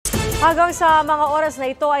Hanggang sa mga oras na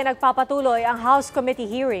ito ay nagpapatuloy ang House Committee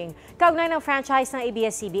hearing kaugnay ng franchise ng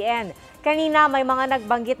ABS-CBN. Kanina may mga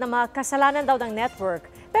nagbanggit na mga kasalanan daw ng network,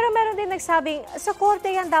 pero meron din nagsabing sa korte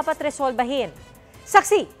yan dapat resolbahin.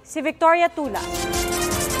 Saksi, si Victoria Tula.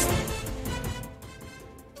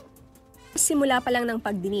 Simula pa lang ng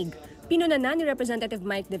pagdinig, pinuna na ni Representative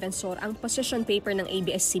Mike Defensor ang position paper ng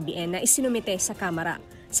ABS-CBN na isinumite sa Kamara.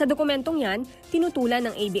 Sa dokumentong yan, tinutulan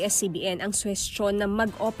ng ABS-CBN ang suhestyon na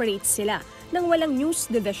mag-operate sila ng walang news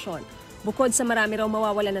division. Bukod sa marami raw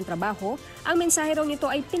mawawalan ng trabaho, ang mensahe raw nito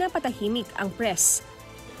ay pinapatahimik ang press.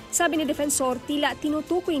 Sabi ni Defensor, tila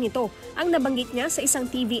tinutukoy nito ang nabanggit niya sa isang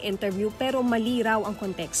TV interview pero mali raw ang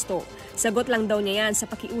konteksto. Sagot lang daw niya yan sa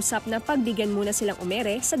pakiusap na pagbigyan muna silang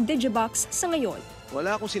umere sa Digibox sa ngayon.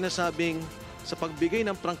 Wala akong sinasabing sa pagbigay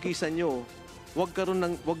ng prangkisa nyo, wag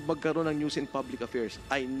magkaroon ng news in public affairs.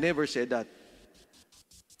 I never said that.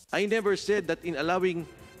 I never said that in allowing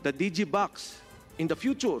the Digibox in the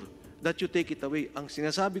future that you take it away. Ang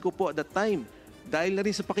sinasabi ko po at that time, dahil na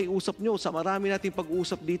rin sa pakiusap nyo, sa marami nating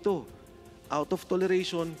pag-uusap dito, out of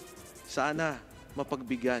toleration, sana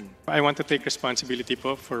mapagbigyan. I want to take responsibility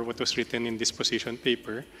po for what was written in this position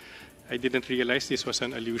paper. I didn't realize this was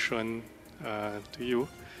an allusion to you.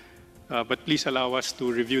 But please allow us to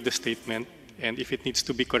review the statement. And if it needs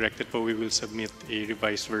to be corrected po, we will submit a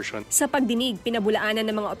revised version. Sa pagdinig, pinabulaanan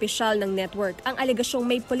ng mga opisyal ng network ang alegasyong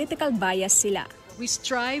may political bias sila. We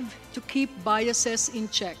strive to keep biases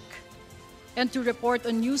in check and to report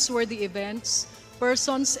on newsworthy events,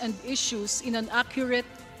 persons, and issues in an accurate,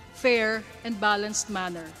 fair, and balanced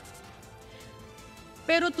manner.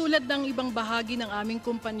 Pero tulad ng ibang bahagi ng aming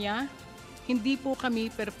kumpanya, hindi po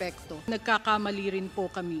kami perpekto. Nagkakamali rin po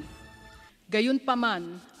kami.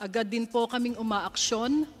 Gayunpaman, agad din po kaming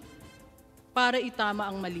umaaksyon para itama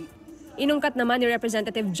ang mali. Inungkat naman ni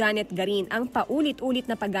Representative Janet Garin ang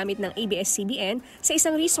paulit-ulit na paggamit ng ABS-CBN sa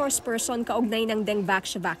isang resource person kaugnay ng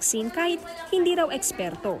dengue vaccine kahit hindi raw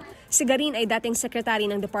eksperto. Si Garin ay dating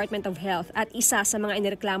sekretary ng Department of Health at isa sa mga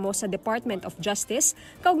inireklamo sa Department of Justice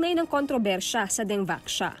kaugnay ng kontrobersya sa dengue.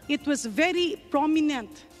 It was very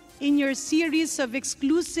prominent in your series of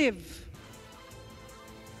exclusive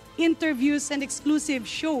interviews and exclusive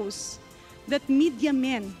shows that media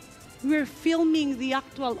men were filming the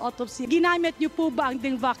actual autopsy. Ginamit niyo po ba ang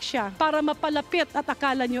dengue para mapalapit at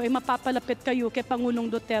akala niyo ay mapapalapit kayo kay Pangulong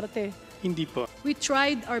Duterte? Hindi po. We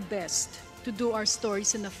tried our best to do our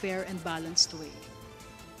stories in a fair and balanced way.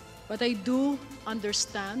 But I do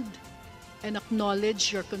understand and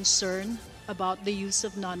acknowledge your concern about the use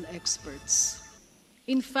of non-experts.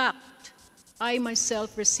 In fact, I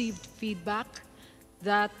myself received feedback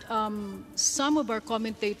that some of our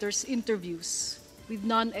commentators' interviews with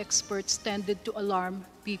non-experts tended to alarm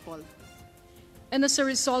people. And as a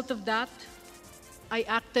result of that, I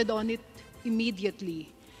acted on it immediately.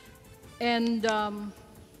 And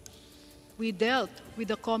we dealt with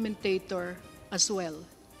the commentator as well.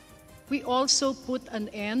 We also put an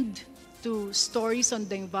end to stories on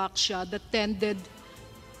dengue that tended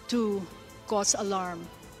to cause alarm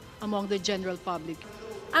among the general public.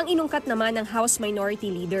 Ang inungkat naman ng House Minority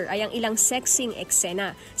Leader ay ang ilang sexing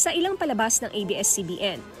eksena sa ilang palabas ng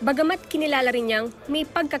ABS-CBN. Bagamat kinilala rin niyang may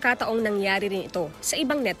pagkakataong nangyari rin ito sa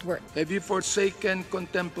ibang network. Have you forsaken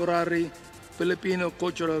contemporary Filipino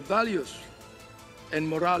cultural values and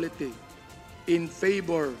morality in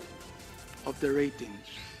favor of the ratings?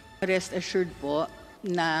 Rest assured po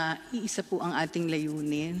na iisa po ang ating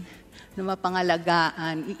layunin, na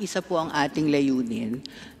mapangalagaan, iisa po ang ating layunin,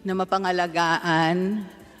 na mapangalagaan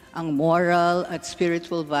ang moral at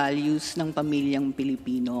spiritual values ng pamilyang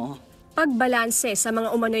Pilipino. Pagbalanse sa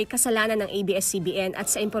mga umano'y kasalanan ng ABS-CBN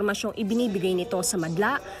at sa impormasyong ibinibigay nito sa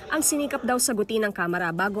madla, ang sinikap daw sagutin ng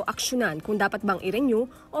Kamara bago aksyonan kung dapat bang i-renew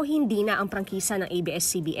o hindi na ang prangkisa ng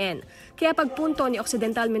ABS-CBN. Kaya pagpunto ni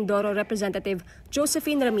Occidental Mindoro Representative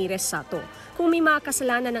Josephine Ramirez Sato, kung may mga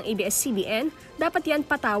kasalanan ng ABS-CBN, dapat yan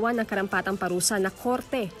patawan ng karampatang parusa na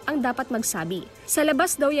korte ang dapat magsabi. Sa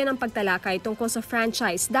labas daw yan ang pagtalakay tungkol sa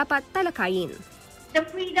franchise dapat talakayin. The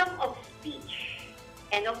freedom of speech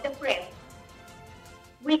and of the press,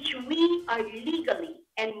 which we are legally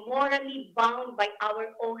and morally bound by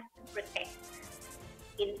our oath to protect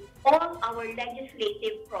in all our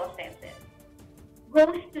legislative processes,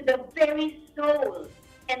 goes to the very soul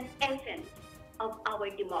and essence of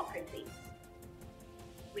our democracy,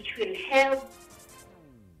 which will have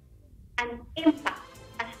an impact,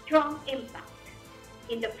 a strong impact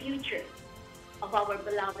in the future of our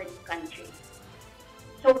beloved country.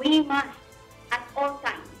 So we must, at all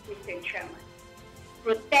times, Mr. Chairman,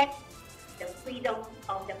 protect the freedom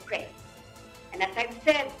of the press. And as I've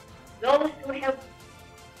said, those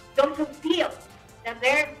who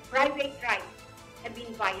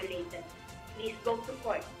violated, please go to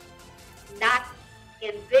court. Not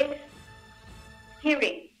in this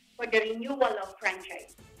hearing for the renewal of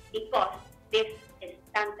franchise, because this is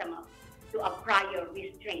tantamount to a prior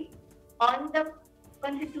restraint on the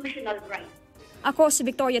constitutional right. Ako si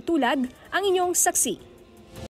Victoria Tulag, ang inyong saksi.